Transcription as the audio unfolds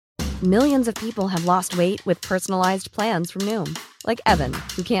Millions of people have lost weight with personalized plans from Noom. Like Evan,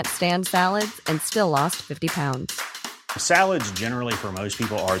 who can't stand salads and still lost 50 pounds. Salads generally for most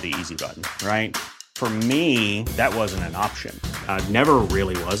people are the easy button, right? For me, that wasn't an option. I never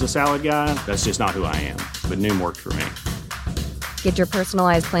really was a salad guy. That's just not who I am. But Noom worked for me. Get your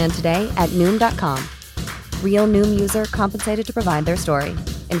personalized plan today at Noom.com. Real Noom user compensated to provide their story.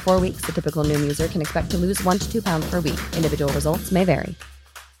 In 4 weeks, the typical Noom user can expect to lose 1 to 2 pounds per week. Individual results may vary.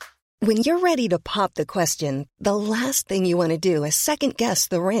 When you're ready to pop the question, the last thing you want to do is second-guess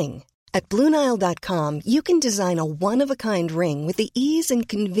the ring. At BlueNile.com, you can design a one-of-a-kind ring with the ease and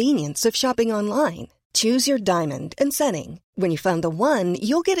convenience of shopping online. Choose your diamond and setting. When you find the one,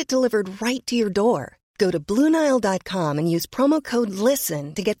 you'll get it delivered right to your door. Go to BlueNile.com and use promo code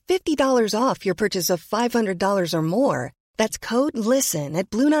LISTEN to get $50 off your purchase of $500 or more. That's code LISTEN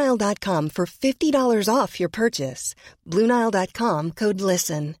at BlueNile.com for $50 off your purchase. BlueNile.com, code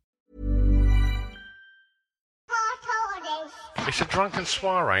LISTEN. It's a drunken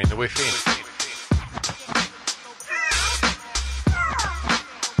soiree in the within.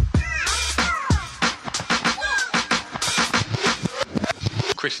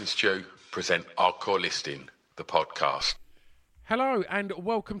 Chris and Stu present Hardcore Listing, the podcast. Hello and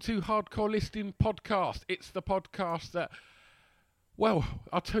welcome to Hardcore Listing Podcast. It's the podcast that, well,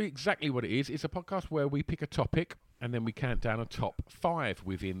 I'll tell you exactly what it is. It's a podcast where we pick a topic and then we count down a top 5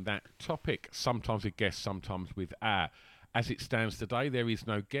 within that topic. Sometimes with guests, sometimes with our. As it stands today, there is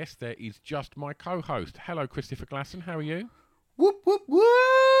no guest. There is just my co-host. Hello, Christopher Glasson. How are you? Whoop, whoop,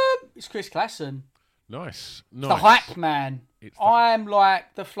 whoop. It's Chris Glasson. Nice. The hype man. I'm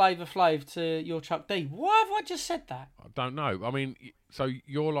like the Flavor Flav to your Chuck D. Why have I just said that? I don't know. I mean, so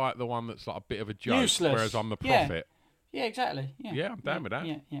you're like the one that's like a bit of a joke, useless, whereas I'm the prophet. Yeah, exactly. Yeah, I'm down with that.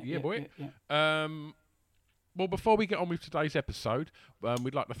 Yeah, boy. Yeah. Well, before we get on with today's episode,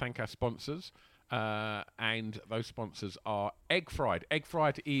 we'd like to thank our sponsors. And those sponsors are Egg Fried. Egg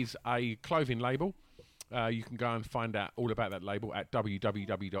Fried is a clothing label. You can go and find out all about that label at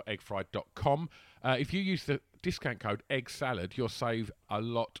www.eggfried.com. If you use the discount code EGGSALAD, you'll save a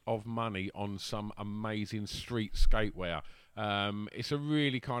lot of money on some amazing street skatewear. It's a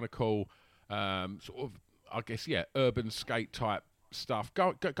really kind of cool sort of, I guess, urban skate type stuff.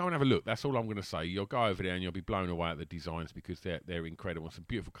 Go and have a look. That's all I'm going to say. You'll go over there and you'll be blown away at the designs because they're incredible. Some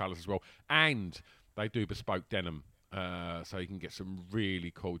beautiful colours as well, and they do bespoke denim, so you can get some really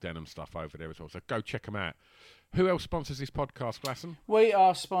cool denim stuff over there as well. So go check them out. Who else sponsors this podcast, Glasson? We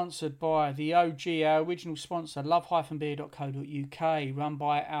are sponsored by the OG, our original sponsor, love-beer.co.uk, run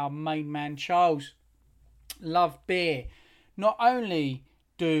by our main man Charles. Love Beer not only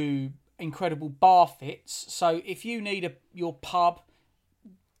do incredible bar fits, so if you need your pub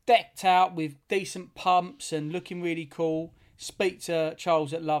decked out with decent pumps and looking really cool, speak to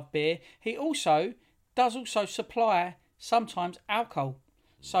Charles at Love Beer. He does supply sometimes alcohol,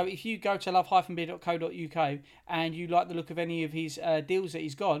 so if you go to love-beer.co.uk and you like the look of any of his deals that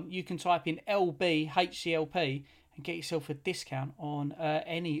he's got, you can type in LBHCLP and get yourself a discount on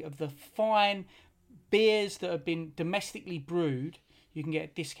any of the fine beers that have been domestically brewed. You can get a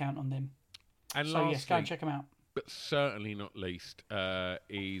discount on them. And so lastly, yes, go and check them out. But certainly not least,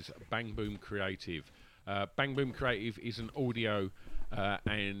 is Bang Boom Creative. Bang Boom Creative is an audio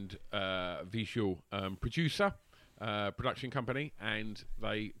and visual production company, and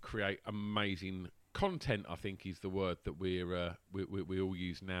they create amazing content, I think is the word that we all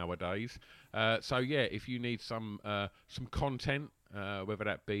use nowadays. So yeah, if you need some content, whether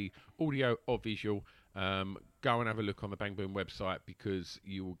that be audio or visual, go and have a look on the Bang Boom website, because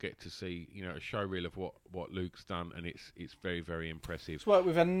you will get to see, a show reel of what Luke's done, and it's very, very impressive. He's worked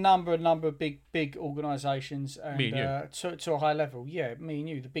with a number of big organisations, and me and you. To a high level. Yeah, me and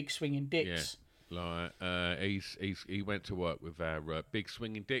you, the Big Swinging Dicks. Yeah. He went to work with our Big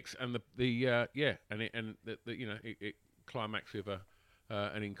Swinging Dicks, and it climaxed with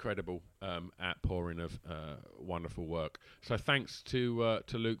an incredible outpouring of wonderful work. So thanks to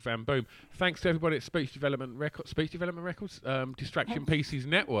Luke Van Boom. Thanks to everybody at Speech Development Records, Distraction Pieces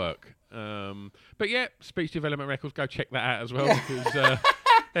Network. But yeah, Speech Development Records, go check that out as well, because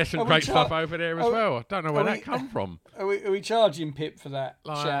there's some great stuff over there as well. I don't know where that come from. Are we charging Pip for that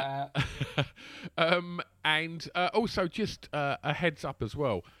shout out? And also just a heads up as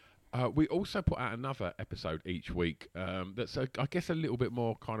well. We also put out another episode each week that's, I guess, a little bit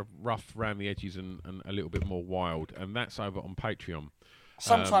more kind of rough around the edges and a little bit more wild, and that's over on Patreon.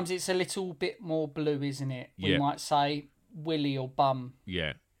 Sometimes it's a little bit more blue, isn't it? We might say Willy or Bum.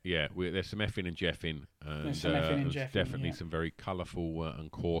 Yeah. There's some effing and jeffing, and definitely some very colourful and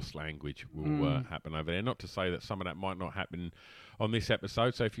coarse language will happen over there. Not to say that some of that might not happen on this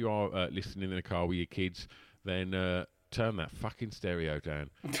episode. So if you are listening in the car with your kids, then turn that fucking stereo down.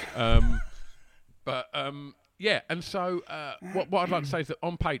 Yeah, and so what I'd like to say is that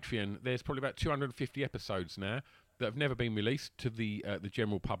on Patreon, there's probably about 250 episodes now that have never been released to the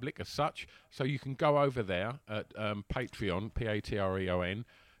general public as such. So you can go over there at Patreon,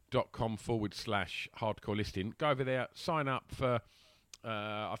 patreon.com/hardcore listing. Go over there, sign up for,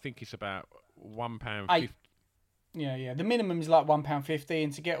 I think it's about £1.50. Yeah. The minimum is like £1.50,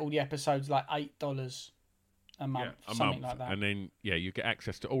 and to get all the episodes, like $8 a month, something like that. And then, you get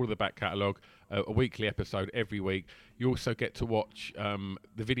access to all of the back catalogue, a weekly episode every week. You also get to watch the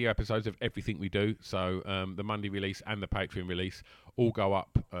video episodes of everything we do. So the Monday release and the Patreon release all go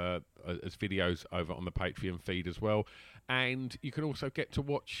up as videos over on the Patreon feed as well. And you can also get to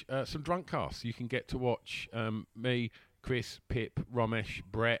watch some drunk casts. You can get to watch me, Chris, Pip, Romesh,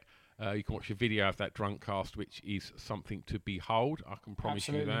 Brett. You can watch a video of that drunk cast, which is something to behold. I can promise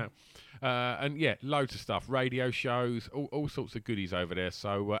you that. And loads of stuff, radio shows, all sorts of goodies over there.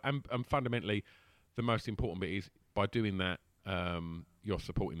 So, and fundamentally, the most important bit is by doing that, you're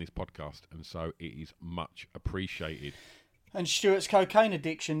supporting this podcast, and so it is much appreciated. And Stuart's cocaine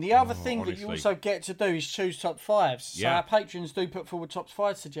addiction. The other thing that you also get to do is choose top fives. So our patrons do put forward top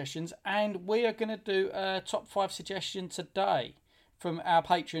 5 suggestions, and we are going to do a top 5 suggestion today from our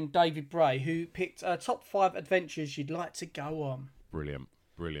patron David Bray, who picked top 5 adventures you'd like to go on. Brilliant.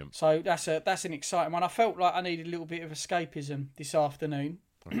 So that's an exciting one. I felt like I needed a little bit of escapism this afternoon.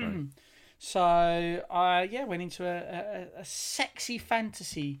 Okay. So I went into a sexy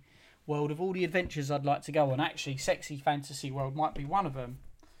fantasy world of all the adventures I'd like to go on. Actually, sexy fantasy world might be one of them.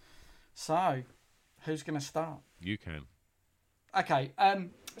 So who's going to start? You can. Okay.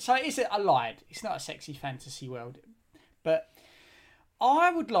 So I lied. It's not a sexy fantasy world, but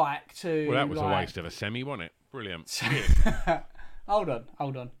I would like to. Well, that was a waste of a semi, wasn't it? Brilliant. Hold on.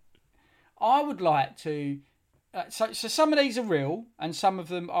 I would like to. So some of these are real, and some of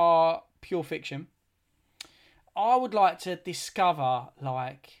them are pure fiction. I would like to discover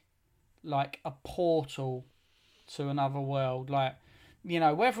like a portal to another world, whether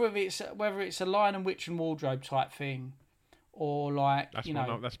it's a Lion and Witch and Wardrobe type thing, or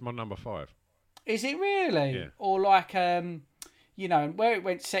that's my number 5. Is it really? Yeah. Or where it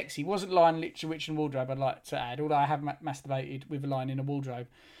went sexy wasn't Lion, Witch and Wardrobe, I'd like to add, although I have masturbated with a lion in a wardrobe,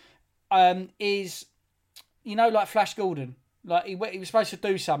 is, like Flash Gordon. Like, he was supposed to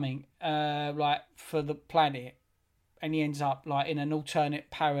do something, for the planet, and he ends up, in an alternate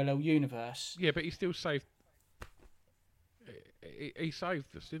parallel universe. Yeah, but he still saved... He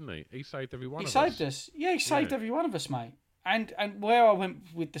saved us, didn't he? He saved every one of us. He saved us. Yeah, he saved every one of us, mate. And where I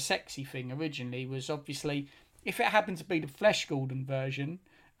went with the sexy thing originally was obviously... If it happened to be the Flesh Gordon version,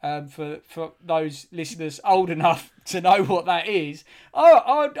 for those listeners old enough to know what that is,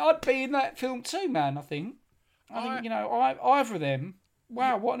 I'd be in that film too, man. I think either of them.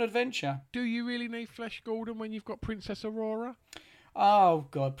 Wow, what an adventure! Do you really need Flesh Gordon when you've got Princess Aurora? Oh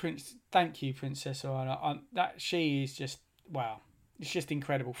God, thank you, Princess Aurora. She is just wow. It's just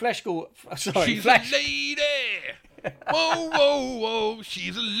incredible. Flesh Gordon. Sorry, she's a lady. Whoa,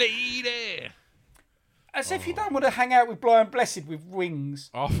 she's a lady. As if you don't want to hang out with Blind Blessed with wings.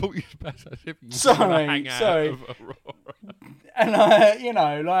 I thought you were as if you sorry. hang out with Aurora. And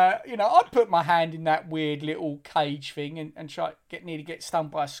I'd put my hand in that weird little cage thing and try nearly get stung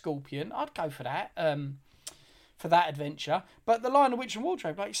by a scorpion. I'd go for that. For that adventure. But the Lion, the Witch and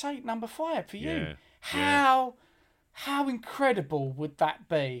Wardrobe, like you say, number 5 for you. Yeah. How incredible would that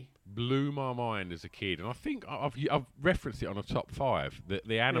be? Blew my mind as a kid, and I think I've referenced it on a top 5.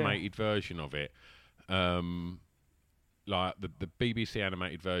 The animated version of it. Like the BBC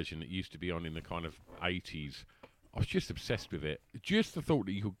animated version that used to be on in the kind of 80s. I was just obsessed with it. Just the thought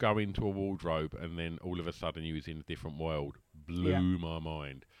that you could go into a wardrobe and then all of a sudden you was in a different world blew my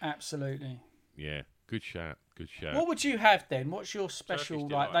mind. Absolutely. Yeah, good shout. What would you have then? What's your special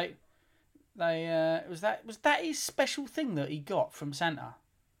Turkish Delight. Was that his special thing that he got from Santa?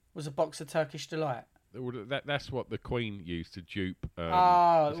 Was a box of Turkish Delight? That's what the Queen used to dupe.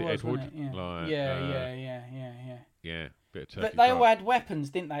 Was it Edward? Wasn't it? Yeah. Like, Yeah. Bit of Turkish. But they all had weapons,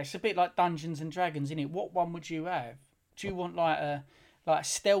 didn't they? It's a bit like Dungeons and Dragons, isn't it? What one would you have? Do you want like a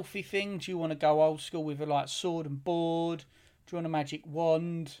stealthy thing? Do you want to go old school with a sword and board? Do you want a magic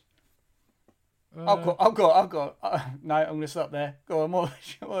wand? I've got. No, I'm going to stop there. Go on. What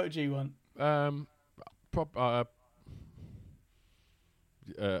would you want? I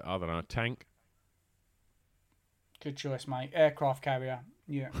don't know. Tank. Good choice, mate. Aircraft carrier.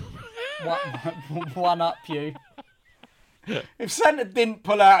 Yeah. one up you. If Santa didn't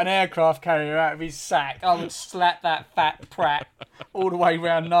pull out an aircraft carrier out of his sack, I would slap that fat prat all the way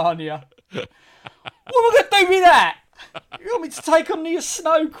round Narnia. What am I going to do with that? You want me to take on the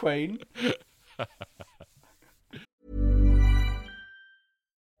Snow Queen?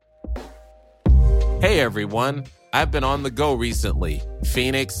 Hey everyone, I've been on the go recently.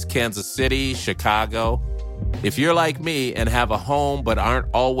 Phoenix, Kansas City, Chicago. If you're like me and have a home but aren't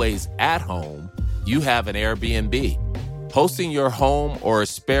always at home, you have an Airbnb. Hosting your home or a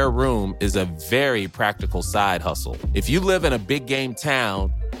spare room is a very practical side hustle. If you live in a big game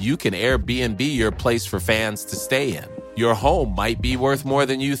town, you can Airbnb your place for fans to stay in. Your home might be worth more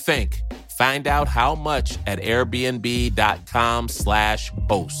than you think. Find out how much at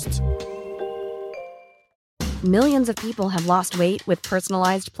airbnb.com/host. Millions of people have lost weight with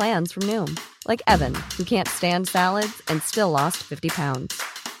personalized plans from Noom, like Evan, who can't stand salads and still lost 50 pounds.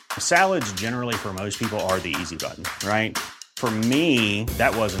 Salads generally for most people are the easy button, right? For me,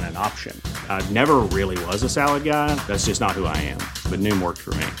 that wasn't an option. I never really was a salad guy. That's just not who I am. But Noom worked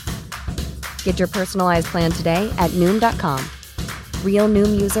for me. Get your personalized plan today at Noom.com. Real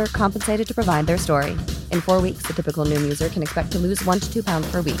Noom user compensated to provide their story. In 4 weeks, the typical Noom user can expect to lose 1 to 2 pounds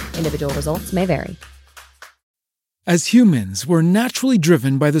per week. Individual results may vary. As humans, we're naturally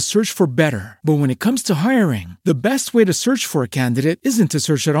driven by the search for better. But when it comes to hiring, the best way to search for a candidate isn't to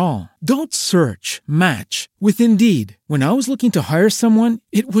search at all. Don't search, match with Indeed. When I was looking to hire someone,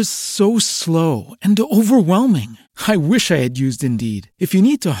 it was so slow and overwhelming. I wish I had used Indeed. If you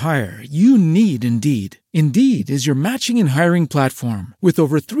need to hire, you need Indeed. Indeed is your matching and hiring platform with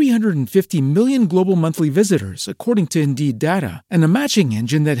over 350 million global monthly visitors, according to Indeed data, and a matching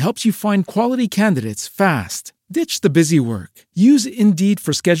engine that helps you find quality candidates fast. Ditch the busy work. Use Indeed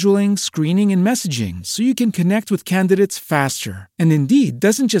for scheduling, screening, and messaging so you can connect with candidates faster. And Indeed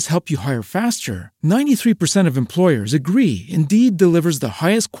doesn't just help you hire faster. 93% of employers agree Indeed delivers the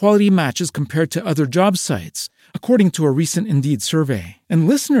highest quality matches compared to other job sites, according to a recent Indeed survey. And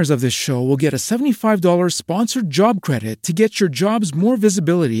listeners of this show will get a $75 sponsored job credit to get your jobs more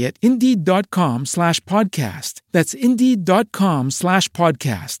visibility at Indeed.com/podcast. That's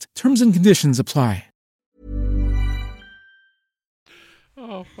Indeed.com/podcast. Terms and conditions apply.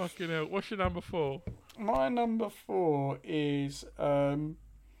 Oh, fucking hell. What's your number 4? My number 4 is oh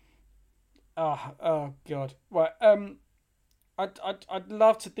god. Right. I'd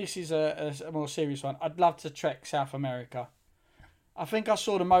love to. This is a more serious one. I'd love to trek South America. I think I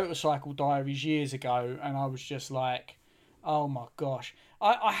saw the Motorcycle Diaries years ago, and I was just like, oh my gosh.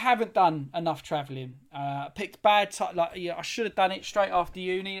 I haven't done enough travelling. I picked bad time. I should have done it straight after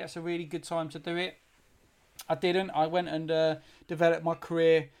uni. That's a really good time to do it. I didn't. I went and developed my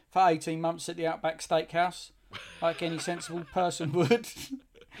career for 18 months at the Outback Steakhouse, like any sensible person would.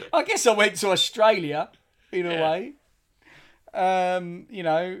 I guess I went to Australia, in a way. I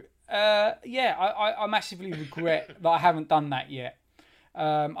massively regret that I haven't done that yet.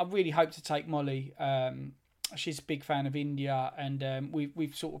 I really hope to take Molly. She's a big fan of India, and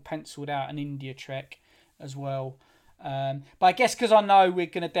we've sort of penciled out an India trek as well. But I guess because I know we're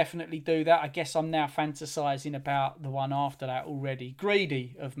going to definitely do that, I guess I'm now fantasising about the one after that already.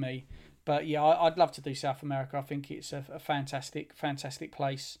 Greedy of me. But yeah, I'd love to do South America. I think it's a fantastic, fantastic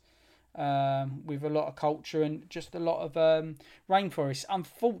place with a lot of culture and just a lot of rainforests.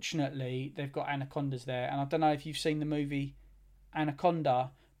 Unfortunately, they've got anacondas there. And I don't know if you've seen the movie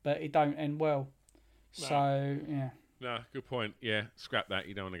Anaconda, but it don't end well. No. So, yeah. No, good point. Yeah, scrap that.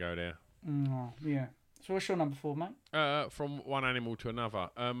 You don't want to go there. Yeah. So what's your number 4, mate? From one animal to another.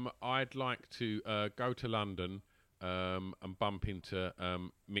 I'd like to go to London and bump into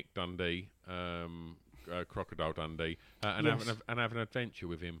Mick Dundee, Crocodile Dundee, and have an adventure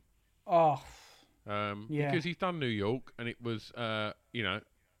with him. Oh, yeah. Because he's done New York, and it was,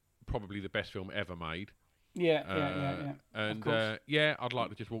 probably the best film ever made. Yeah. And I'd like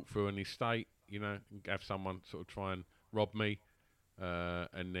to just walk through an estate, and have someone sort of try and rob me,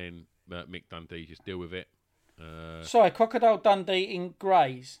 and then Mick Dundee just deal with it. Sorry, Crocodile Dundee in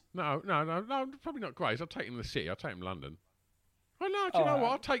Grays? No, probably not Grays. I'll take him to the city. I'll take him to London. Oh no, do you know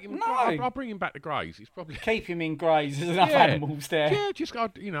what? I'll take him. No. I'll bring him back to Grays. He's probably keep him in Grays. There's enough animals there. Yeah, just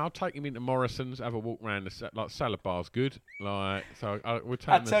I'll take him into Morrison's, have a walk around the salad bar's good. We'll take.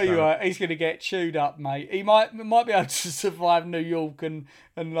 I tell you what, he's gonna get chewed up, mate. He might be able to survive New York and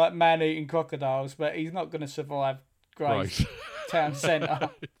like man-eating crocodiles, but he's not gonna survive Grays town centre.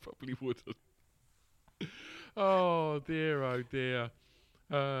 He probably wouldn't. Oh dear. I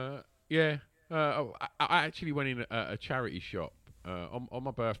actually went in a charity shop on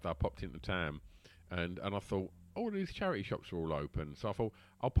my birthday. I popped into town, and I thought, these charity shops are all open. So I thought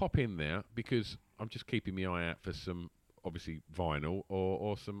I'll pop in there because I'm just keeping my eye out for some obviously vinyl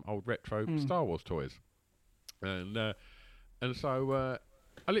or some old retro Star Wars toys. And so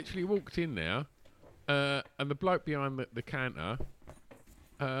I literally walked in there, and the bloke behind the counter,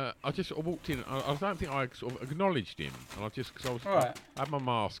 I just sort of walked in. I don't think I sort of acknowledged him, and I had my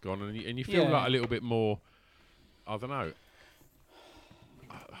mask on, and you feel like a little bit more, I don't know,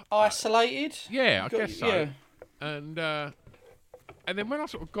 isolated. Yeah, I guess so. Yeah. And then when I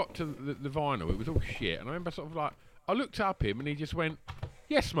sort of got to the vinyl, it was all shit. And I remember sort of like, I looked up him and he just went,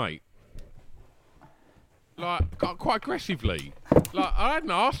 "Yes, mate." Like, quite aggressively. Like, I hadn't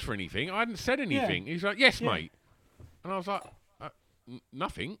asked for anything. I hadn't said anything. He's like, "Yes, mate." And I was like,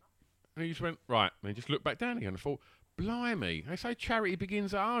 "Nothing." And he just went, "Right." And he just looked back down again. I thought, blimey, they say charity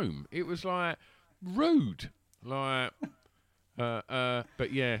begins at home. It was like, rude. Like,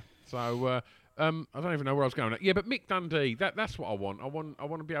 but yeah, so... I don't even know where I was going. Yeah, but Mick Dundee, that's what I want. I want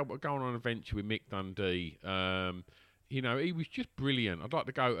to be able to go on an adventure with Mick Dundee. You know, he was just brilliant. I'd like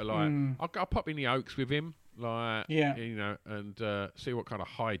to go to I'll pop in the Oaks with him, like, you know, and see what kind of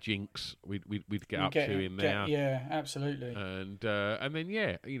hijinks we'd get up to in there. Yeah, absolutely. And then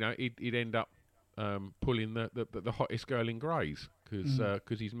you know, he'd end up pulling the hottest girl in Greys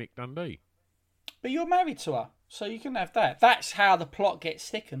because he's Mick Dundee. But you're married to her, so you can have that. That's how the plot gets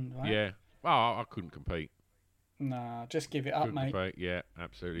thickened, right? Yeah. Oh, I couldn't compete. Nah, just give it up, mate. Compete. Yeah,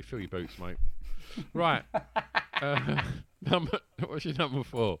 absolutely. Fill your boots, mate. Right. What's your number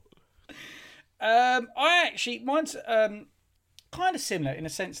 4? Mine's kind of similar in a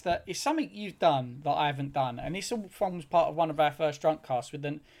sense that it's something you've done that I haven't done, and this all forms part of one of our first drunk casts with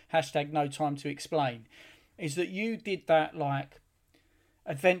the hashtag No Time to Explain. Is that you did that like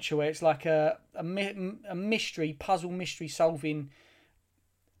adventure where it's like a mystery puzzle, mystery solving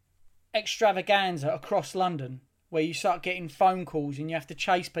extravaganza across London, where you start getting phone calls and you have to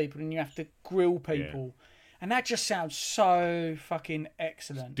chase people and you have to grill people, and that just sounds so fucking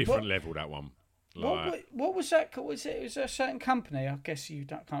excellent. Different level, that one. Like, what was that? Was it a certain company? I guess you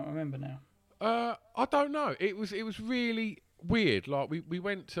can't remember now. I don't know. It was really weird. Like we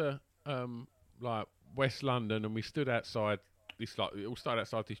went to like West London and we stood outside this, like, it all started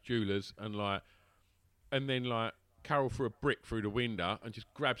outside this jeweller's, and then Carol threw a brick through the window and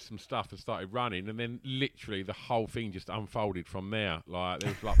just grabbed some stuff and started running, and then literally the whole thing just unfolded from there. Like, there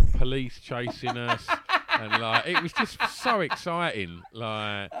was like police chasing us, and like it was just so exciting.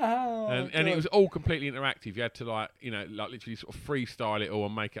 Like, and it was all completely interactive. You had to like literally sort of freestyle it all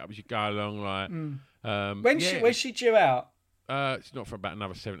and make it up as you go along. Like, when's she due out? It's not for about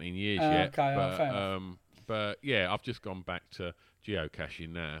another 17 years yet. Okay, but, fair enough. But yeah, I've just gone back to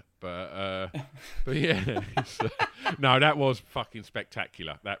geocaching now. But yeah, no, that was fucking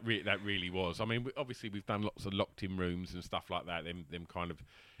spectacular. That really was. I mean, obviously we've done lots of locked-in rooms and stuff like that, them kind of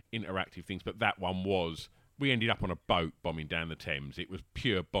interactive things. But that one was. We ended up on a boat bombing down the Thames. It was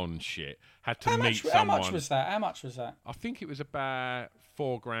pure Bond shit. Had to meet someone. How much was that? I think it was about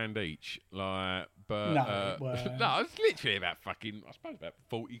 $4,000 each. Like, but no, no, it was literally about fucking, I suppose about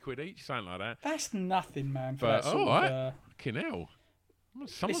 40 quid each, something like that. That's nothing, man. For but that sort of, fucking hell.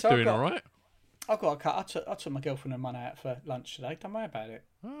 Someone's doing all right. I've got a cut. I took my girlfriend and mine out for lunch today. Don't worry about it.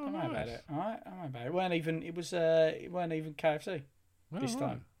 Don't worry about it. All right, don't worry about it. It weren't even KFC this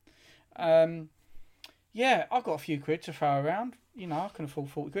time. Yeah, I've got a few quid to throw around. You know, I can afford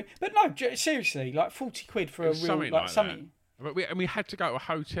 40 quid. But no, seriously, like 40 quid for a real like something. But we had to go to a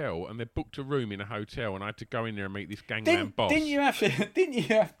hotel, and they booked a room in a hotel, and I had to go in there and meet this gangman boss. Didn't you have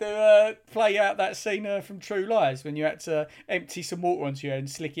to play out that scene from True Lies when you had to empty some water onto your head and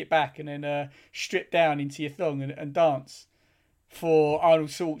slick it back, and then strip down into your thong and dance for Arnold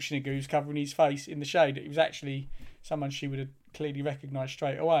Schwarzenegger, who's covering his face in the shade? It was actually someone she would have clearly recognised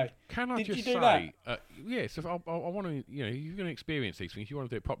straight away. Can I Did just you do say, yes, I want to, you're going to experience these things. You want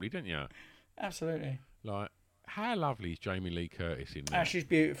to do it properly, don't you? Absolutely. Like, how lovely is Jamie Lee Curtis in there? She's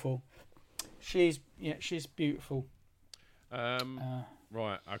beautiful. She's beautiful.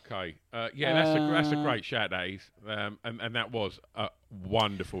 Right, okay. That's a great shout, that is. And that was a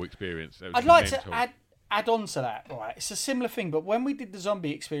wonderful experience. I'd like to add on to that, right? It's a similar thing, but when we did the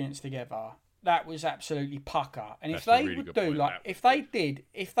zombie experience together, that was absolutely pucker. And if they would do like, if they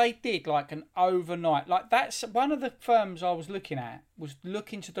did like an overnight, like that's one of the firms I was looking at was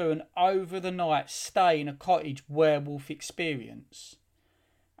looking to do an over the night stay in a cottage werewolf experience.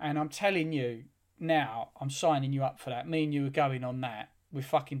 And I'm telling you now, I'm signing you up for that. Me and you are going on that. We're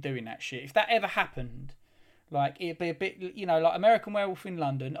fucking doing that shit. If that ever happened, like it'd be a bit, like American Werewolf in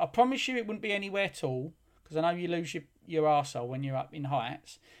London. I promise you, it wouldn't be anywhere at all because I know you lose your arsehole when you're up in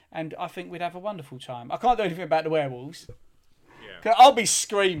heights. And I think we'd have a wonderful time. I can't do anything about the werewolves. Yeah. I'll be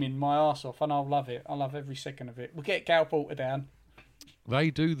screaming my arse off, and I'll love it. I love every second of it. We'll get Gal Porter down.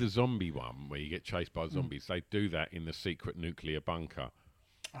 They do the zombie one where you get chased by zombies. They do that in the secret nuclear bunker.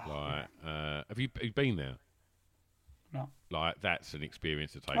 Have you been there? No. Like, that's an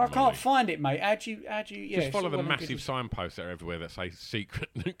experience to take. I can't find it, mate. How'd you? Just follow the massive signposts that are everywhere that say secret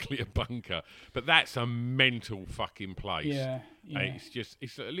nuclear bunker. But that's a mental fucking place. Yeah.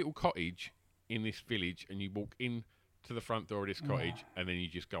 It's a little cottage in this village, and you walk in to the front door of this cottage, and then you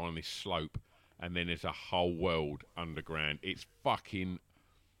just go on this slope, and then there's a whole world underground. It's fucking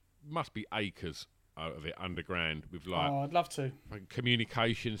must be acres out of it underground with I'd love to.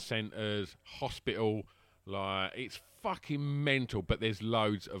 Communication centres, hospital. Like, it's fucking mental, but there's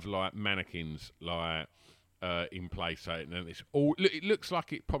loads of like mannequins in place. So it's all. It looks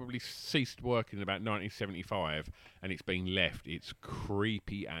like it probably ceased working in about 1975, and it's been left. It's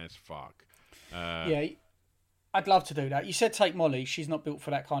creepy as fuck. Yeah, I'd love to do that. You said take Molly. She's not built for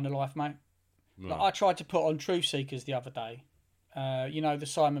that kind of life, mate. No. Like, I tried to put on Truth Seekers the other day. The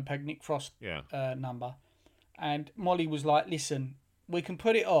Simon Pegg, Nick Frost number, and Molly was like, "Listen, we can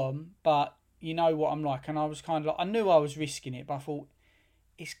put it on, but." You know what I'm like, and I was kind of like, I knew I was risking it, but I thought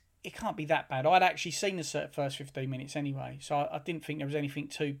it can't be that bad. I'd actually seen the first 15 minutes anyway, so I didn't think there was anything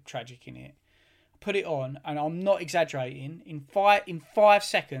too tragic in it. I put it on, and I'm not exaggerating. In 5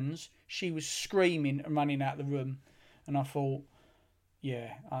 seconds, she was screaming and running out of the room, and I thought,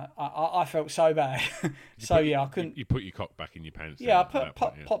 yeah, I felt so bad. I couldn't. You put your cock back in your pants. Yeah, I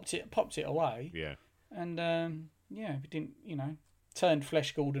popped it away. Yeah, and we didn't, turned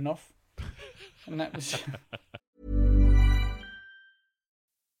Flesh Gordon off. And that was.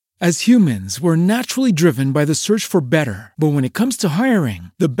 As humans, we're naturally driven by the search for better. But when it comes to hiring,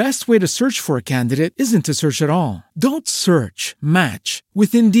 the best way to search for a candidate isn't to search at all. Don't search, match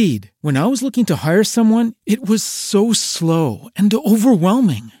with Indeed. When I was looking to hire someone, it was so slow and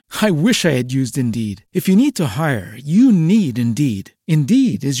overwhelming. I wish I had used Indeed. If you need to hire, you need Indeed.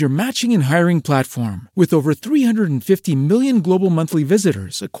 Indeed is your matching and hiring platform with over 350 million global monthly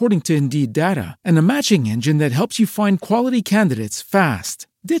visitors, according to Indeed data, and a matching engine that helps you find quality candidates fast.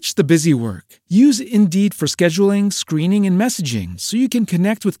 Ditch the busy work. Use Indeed for scheduling, screening, and messaging so you can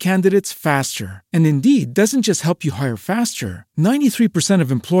connect with candidates faster. And Indeed doesn't just help you hire faster. 93%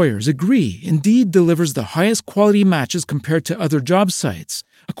 of employers agree Indeed delivers the highest quality matches compared to other job sites,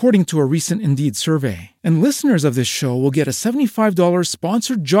 according to a recent Indeed survey. And listeners of this show will get a $75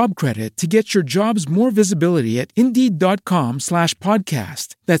 sponsored job credit to get your jobs more visibility at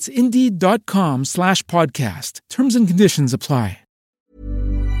Indeed.com/podcast. That's Indeed.com/podcast. Terms and conditions apply.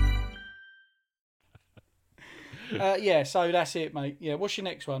 So that's it, mate. Yeah, what's your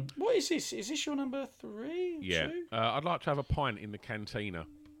next one? What is this? Is this your number 3? Yeah. I'd like to have a pint in the cantina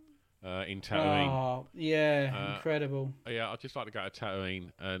in Tatooine. Oh, yeah, incredible. Yeah, I'd just like to go to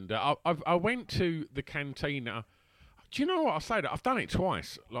Tatooine. And I went to the cantina. Do you know what? I say that I've done it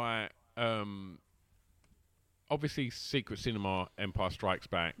twice. Like, obviously, Secret Cinema, Empire Strikes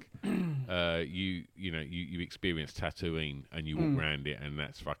Back. You experience Tatooine and you walk around it, and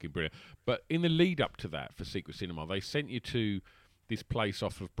that's fucking brilliant. But in the lead up to that for Secret Cinema, they sent you to this place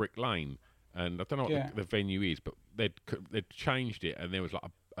off of Brick Lane, and I don't know what the venue is, but they'd changed it, and there was like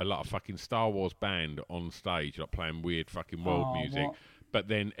a lot of fucking Star Wars band on stage, like playing weird fucking world music. What? But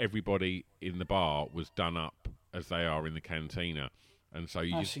then everybody in the bar was done up as they are in the cantina. And so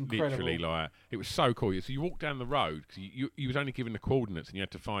you That's just incredible. literally it was so cool. So you walk down the road because you was only given the coordinates and you had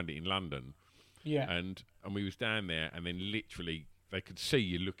to find it in London. Yeah. And we was down there, and then literally they could see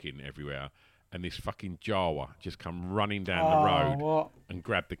you looking everywhere, and this fucking Jawa just come running down the road and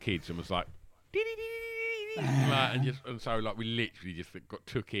grabbed the kids and was like, and so we literally just got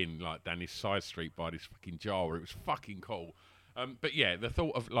took in like down this side street by this fucking Jawa. It was fucking cool. But yeah, the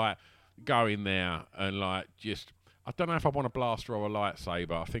thought of like going there and like just. I don't know if I want a blaster or a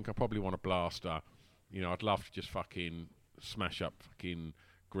lightsaber. I think I probably want a blaster. I'd love to just fucking smash up fucking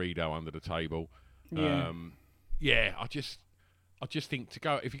Greedo under the table. Yeah. I just think to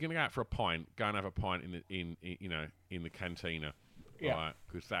go, if you're going to go out for a pint, go and have a pint in the cantina. Yeah. Right?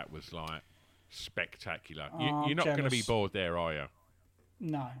 Because that was like spectacular. Oh, You're not going to be jealous. bored there, are you?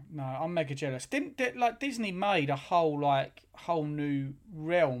 No, I'm mega jealous. Didn't Disney made a whole new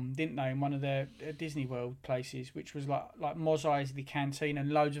realm, didn't they, in one of their Disney World places, which was like Mos Eisley Canteen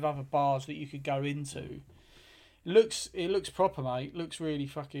and loads of other bars that you could go into. It looks proper, mate. It looks really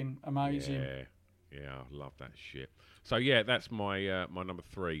fucking amazing. Yeah, I love that shit. So yeah, that's my my number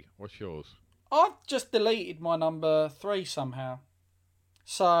 3. What's yours? I've just deleted my number 3 somehow,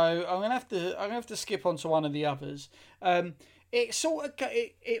 so I'm gonna have to skip on to one of the others. It sort of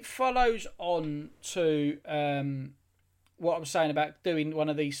it follows on to what I'm saying about doing one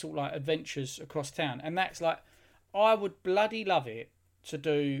of these sort of like adventures across town, and that's like, I would bloody love it to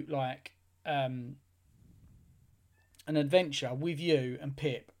do like an adventure with you and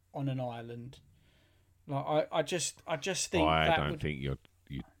Pip on an island. Like I just think I don't think you'd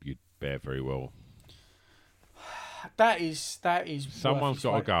bear very well. That is. Someone's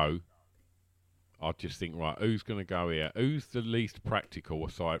got to go. I just think, right, who's going to go here? Who's the least practical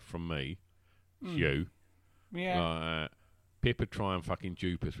aside from me? It's you. Yeah. Pip would try and fucking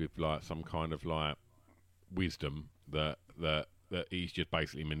dupe us with like some kind of like wisdom that he's just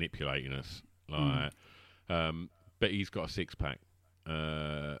basically manipulating us. Like, but he's got a 6-pack.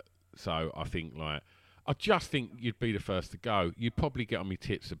 So I think like, I just think you'd be the first to go. You'd probably get on my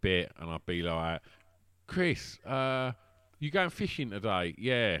tits a bit, and I'd be like, Chris, you going fishing today?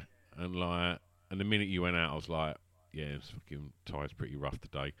 Yeah. And like, and the minute you went out, I was like, yeah, it's fucking tide's pretty rough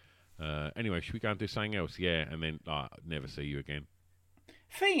today. Anyway, should we go and do something else? Yeah. And then like, I'd never see you again.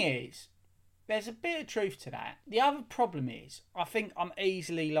 Thing is, there's a bit of truth to that. The other problem is, I think I'm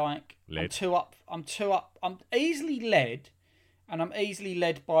easily like, Led. I'm easily led, and I'm easily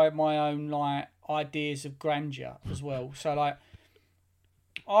led by my own like ideas of grandeur as well. So like,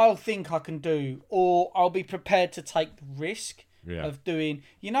 I'll think I can do, or I'll be prepared to take the risk of doing.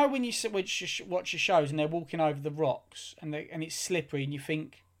 You know, when you watch your shows and they're walking over the rocks and it's slippery, and you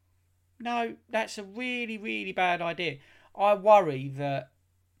think, no, that's a really, really bad idea. I worry that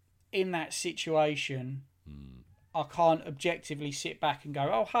in that situation, I can't objectively sit back and go,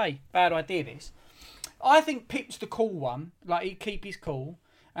 oh, hey, bad idea this. I think Pip's the cool one. Like, he'd keep his cool.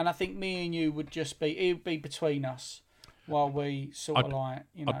 And I think me and you would just be, it would be between us while we sort of like,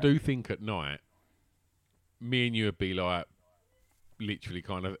 you know. I do think at night, me and you would be like, literally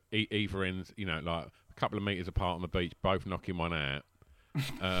kind of either ends, you know, like a couple of metres apart on the beach, both knocking one out.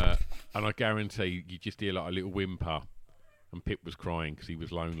 And I guarantee you just hear like a little whimper, and Pip was crying because he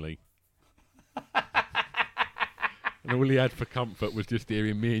was lonely. And all he had for comfort was just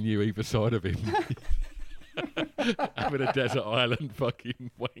hearing me and you either side of him. Having a desert island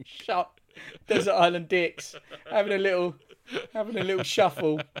fucking wank. Shut. Desert Island dicks. Having a little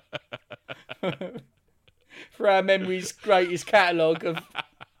shuffle. For our memory's greatest catalogue of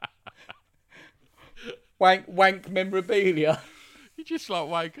wank memorabilia. You just like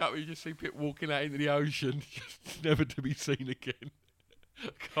wake up and you just see Pip walking out into the ocean, just never to be seen again.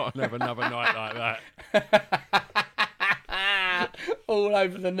 Can't have another night like that. All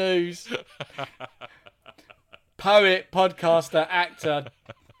over the news. Poet, podcaster, actor,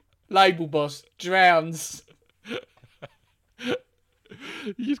 label boss drowns. You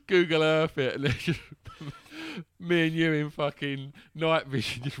just Google Earth it, and there's just me and you in fucking night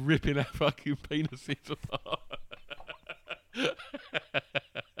vision, just ripping our fucking penises apart.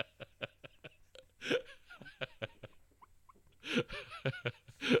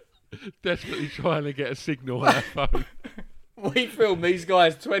 Desperately trying to get a signal on our phone. We film these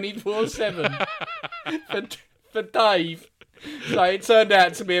guys 24/7 for Dave. So it turned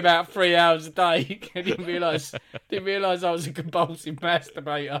out to be about 3 hours a day. I didn't realise I was a compulsive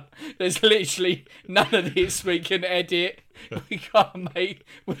masturbator. There's literally none of this we can edit. We can't make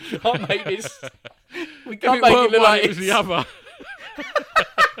this. We can't make it look like it was the other.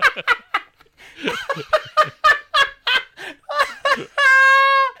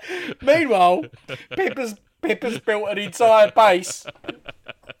 Meanwhile, Pippa's built an entire base.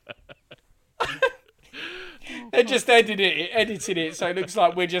 They're just editing it so it looks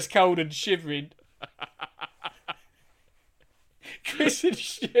like we're just cold and shivering. Chris and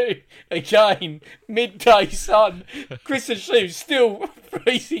Stu, again, midday sun. Chris and Stu still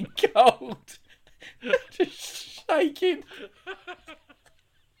freezing cold. Just shaking.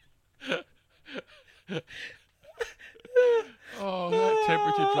 Oh, that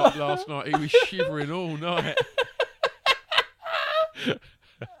temperature dropped last night. He was shivering all night.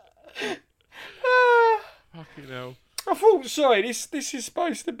 Fucking hell. I thought, sorry, this is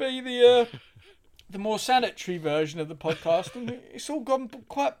supposed to be the more sanitary version of the podcast, and it's all gone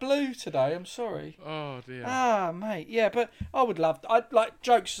quite blue today. I'm sorry. Oh dear. Ah, mate, yeah, but I would love.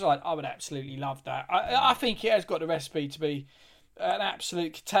 Jokes aside, I would absolutely love that. I think it has got the recipe to be an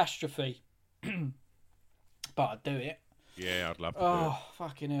absolute catastrophe, but I'd do it. Yeah, I'd love to do Oh,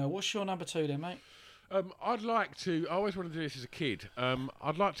 fucking hell! What's your number 2 then, mate? I'd like to. I always wanted to do this as a kid.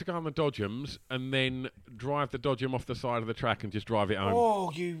 I'd like to go on the Dodgems and then drive the Dodgem off the side of the track and just drive it home.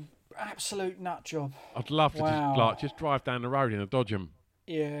 Oh, you absolute nut job! I'd love to just drive down the road in a Dodgem.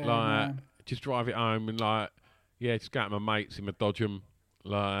 Yeah, just drive it home and just go out with my mates in my Dodgem.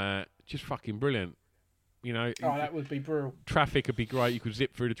 Just fucking brilliant. You know, Oh, that would be brutal. traffic would be great. You could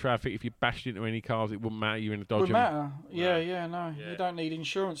zip through the traffic. If you bashed into any cars, it wouldn't matter. You're in a Dodgem. Wouldn't matter. Yeah, Yeah. You don't need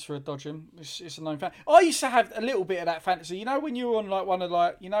insurance for a Dodgem. It's a known fact. I used to have a little bit of that fantasy. You know, when you were on like one of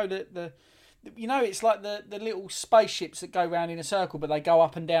like, you know, you know, it's like the little spaceships that go round in a circle, but they go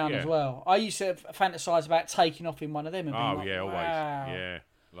up and down as well. I used to fantasize about taking off in one of them. And being like, yeah, always. wow. Yeah,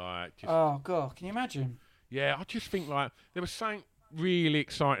 like. Just, Oh God, can you imagine? Yeah, I just think like there was something really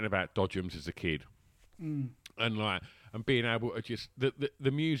exciting about Dodgems as a kid, and being able to just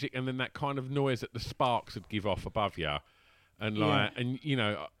the music and then that kind of noise that the sparks would give off above you, and like and you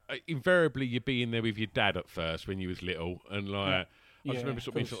know invariably you'd be in there with your dad at first when you was little, and like I just remember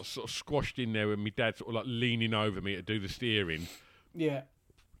being sort of squashed in there with my dad sort of like leaning over me to do the steering. Yeah.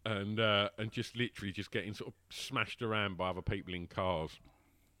 And just literally just getting sort of smashed around by other people in cars,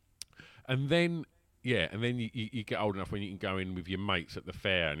 and then. Yeah, and then you get old enough when you can go in with your mates at the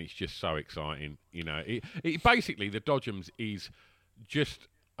fair, and it's just so exciting. You know, it basically the Dodgems is just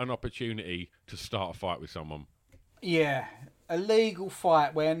an opportunity to start a fight with someone. Yeah, a legal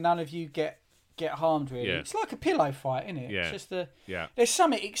fight where none of you get harmed. Really, it's like a pillow fight, isn't it? Yeah. It's just There's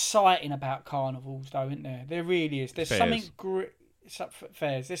something exciting about carnivals, though, isn't there? There really is. There's Fairs.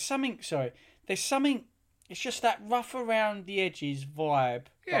 fairs. There's something. Sorry, there's something. It's just that rough around the edges vibe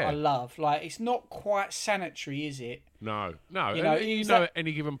that I love. Like, it's not quite sanitary, is it? No. You know, At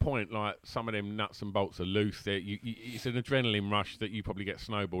any given point, like some of them nuts and bolts are loose. There, it's an adrenaline rush that you probably get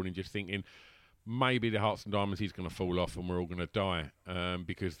snowballing, just thinking maybe the Hearts and Diamonds is going to fall off and we're all going to die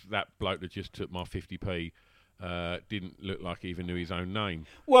because that bloke that just took my 50p didn't look like he even knew his own name.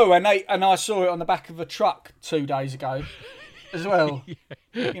 Well, and I saw it on the back of a truck 2 days ago. As well,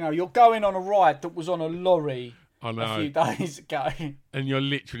 You know, you're going on a ride that was on a lorry a few days ago, and you're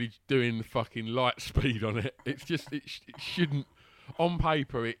literally doing fucking light speed on it. It's just it shouldn't. On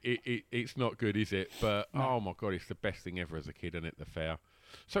paper, it's not good, is it? But oh my god, it's the best thing ever as a kid, isn't it? The fair.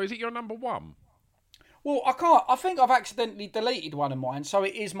 So is it your number one? Well, I can't. I think I've accidentally deleted one of mine, so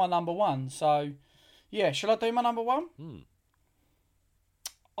it is my number one. So yeah, shall I do my number one?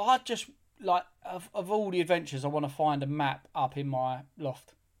 I just. Like, of all the adventures, I want to find a map up in my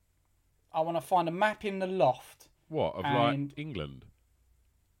loft. I want to find a map in the loft. What, of like England?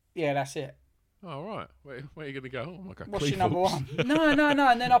 Yeah, that's it. Oh, right. Where are you going to go? Oh, my God. What's your number one? No.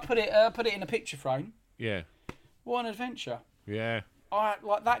 And then I put it in a picture frame. Yeah. What an adventure. Yeah. I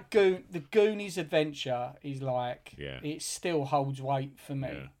like that the Goonies adventure is like, it still holds weight for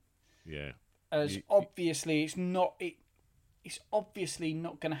me. Yeah. As obviously it's obviously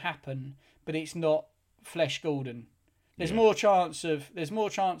not going to happen, but it's not Flesh Gordon. There's more chance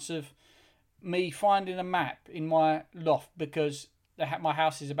of me finding a map in my loft because my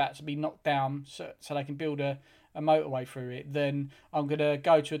house is about to be knocked down, so they can build a motorway through it. Then I'm going to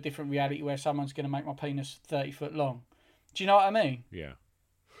go to a different reality where someone's going to make my penis 30 foot long. Do you know what I mean? Yeah.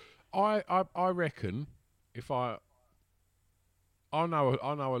 I reckon if I know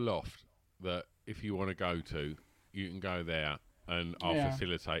a loft that if you want to go to, you can go there, and I'll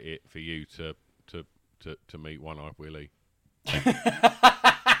facilitate it for you to meet One-Eyed Willie.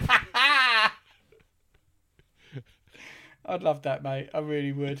 I'd love that, mate. I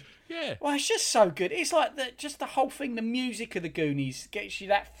really would. Yeah. Well, it's just so good. It's like just the whole thing, the music of the Goonies gets you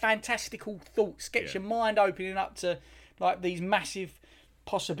that fantastical thoughts, gets your mind opening up to like these massive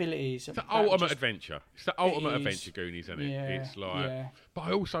possibilities. It's the ultimate adventure. It's the ultimate adventure, Goonies, isn't it? Yeah, it's like, but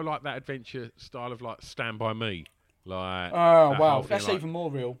I also like that adventure style of like Stand By Me. Like, oh wow, that's like, even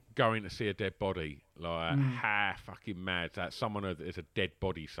more real. Going to see a dead body, like how fucking mad that someone there's a dead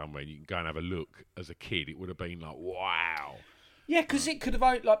body somewhere. And you can go and have a look. As a kid, it would have been like, wow. Yeah, because it could have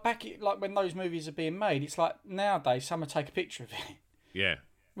like when those movies are being made. It's like nowadays, someone take a picture of it. Yeah.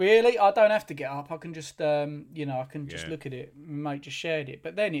 Really, I don't have to get up. I can just I can just look at it. Mate just shared it,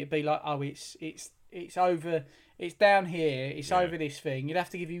 but then it'd be like, oh, it's over. It's down here. It's over this thing. You'd have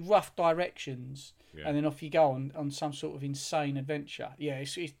to give you rough directions. Yeah. And then off you go on some sort of insane adventure. Yeah,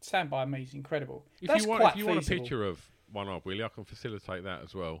 it's Stand By Me is incredible. If you want a picture of One-Eyed Willie, I can facilitate that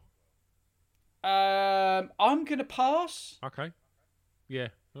as well. I'm going to pass. Okay. Yeah,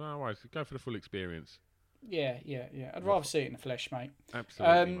 no worries. Go for the full experience. Yeah. I'd rather see it in the flesh, mate.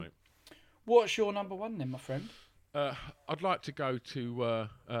 Absolutely, mate. What's your number one then, my friend? I'd like to go to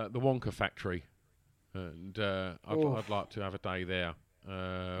the Wonka factory, and I'd like to have a day there.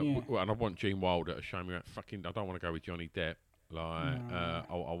 And I want Gene Wilder to show me fucking. I don't want to go with Johnny Depp. I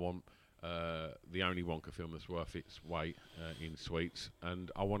want the only Wonka film that's worth its weight in sweets,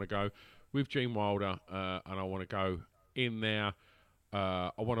 and I want to go with Gene Wilder, and I want to go in there. I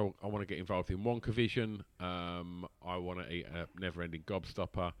want to get involved in Wonka Vision. I want to eat a never-ending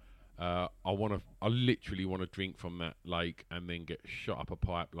gobstopper. I literally want to drink from that lake and then get shot up a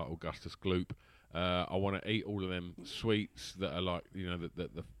pipe like Augustus Gloop. I want to eat all of them sweets that are like, you know,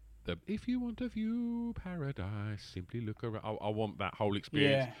 the if you want to view paradise, simply look around. I want that whole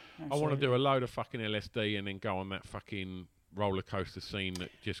experience. Yeah, I want to do a load of fucking LSD and then go on that fucking roller coaster scene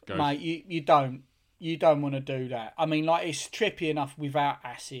that just goes. Mate, you don't want to do that. I mean, like, it's trippy enough without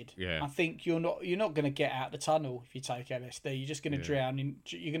acid. Yeah. I think you're not going to get out the tunnel if you take LSD. You're just going to drown.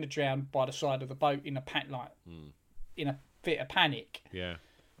 You're going to drown by the side of the boat in a in a fit of panic. Yeah.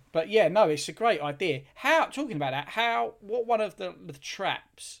 But yeah, no, it's a great idea. Talking about that, what one of the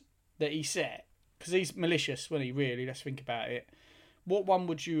traps that he set, because he's malicious, wasn't he, really? Let's think about it. What one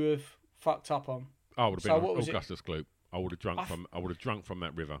would you have fucked up on? I would have been Augustus Gloop. I would have drunk from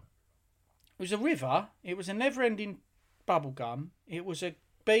that river. It was a river. It was a never-ending bubble gum. It was a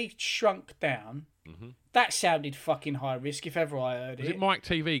beach shrunk down. Mm-hmm. That sounded fucking high risk if ever I heard it. Was it Mike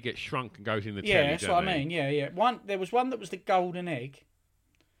TV gets shrunk and goes in the telly? Yeah, that's what I mean. Yeah. There was one that was the golden egg.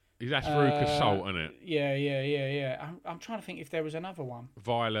 That's Veruca Salt, isn't it? Yeah. I'm trying to think if there was another one.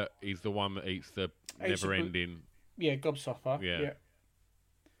 Violet is the one that eats the never-ending... Yeah, gobstopper. Yeah.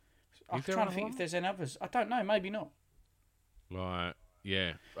 I'm trying to think if there's any others. I don't know. Maybe not. Like,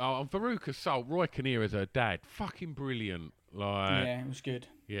 yeah. Oh, Veruca Salt, Roy Kinnear as her dad. Fucking brilliant. Like, yeah, it was good.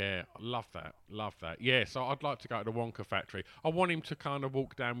 Yeah, I love that. Yeah, so I'd like to go to the Wonka factory. I want him to kind of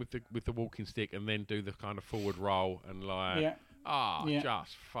walk down with the walking stick and then do the kind of forward roll and like... Yeah.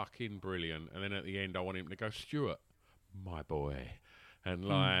 Just fucking brilliant. And then at the end, I want him to go, Stuart, my boy. And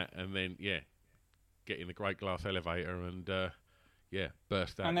like, and then, get in the great glass elevator and,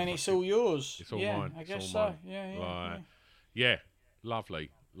 burst out. And then it's all yours. It's all mine. I guess so. Yeah.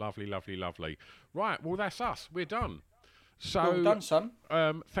 Lovely. Right, well, that's us. We're done. So, well done, son.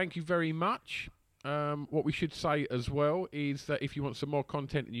 Thank you very much. What we should say as well is that if you want some more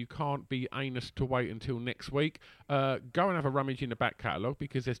content and you can't be anus to wait until next week, go and have a rummage in the back catalogue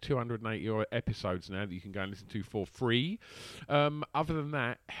because there's 280 episodes now that you can go and listen to for free. Other than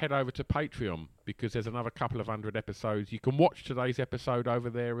that, head over to Patreon because there's another couple of 100 episodes. You can watch today's episode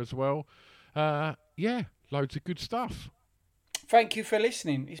over there as well. Loads of good stuff. Thank you for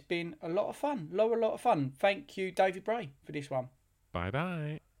listening. It's been a lot of fun. A lot of fun. Thank you, David Bray, for this one.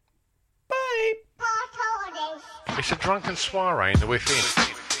 Bye-bye. Bye. It's a drunken soiree in the within.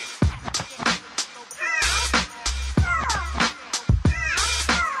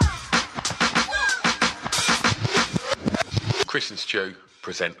 Chris and Stu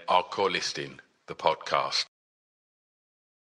present Our Core Listing, the podcast.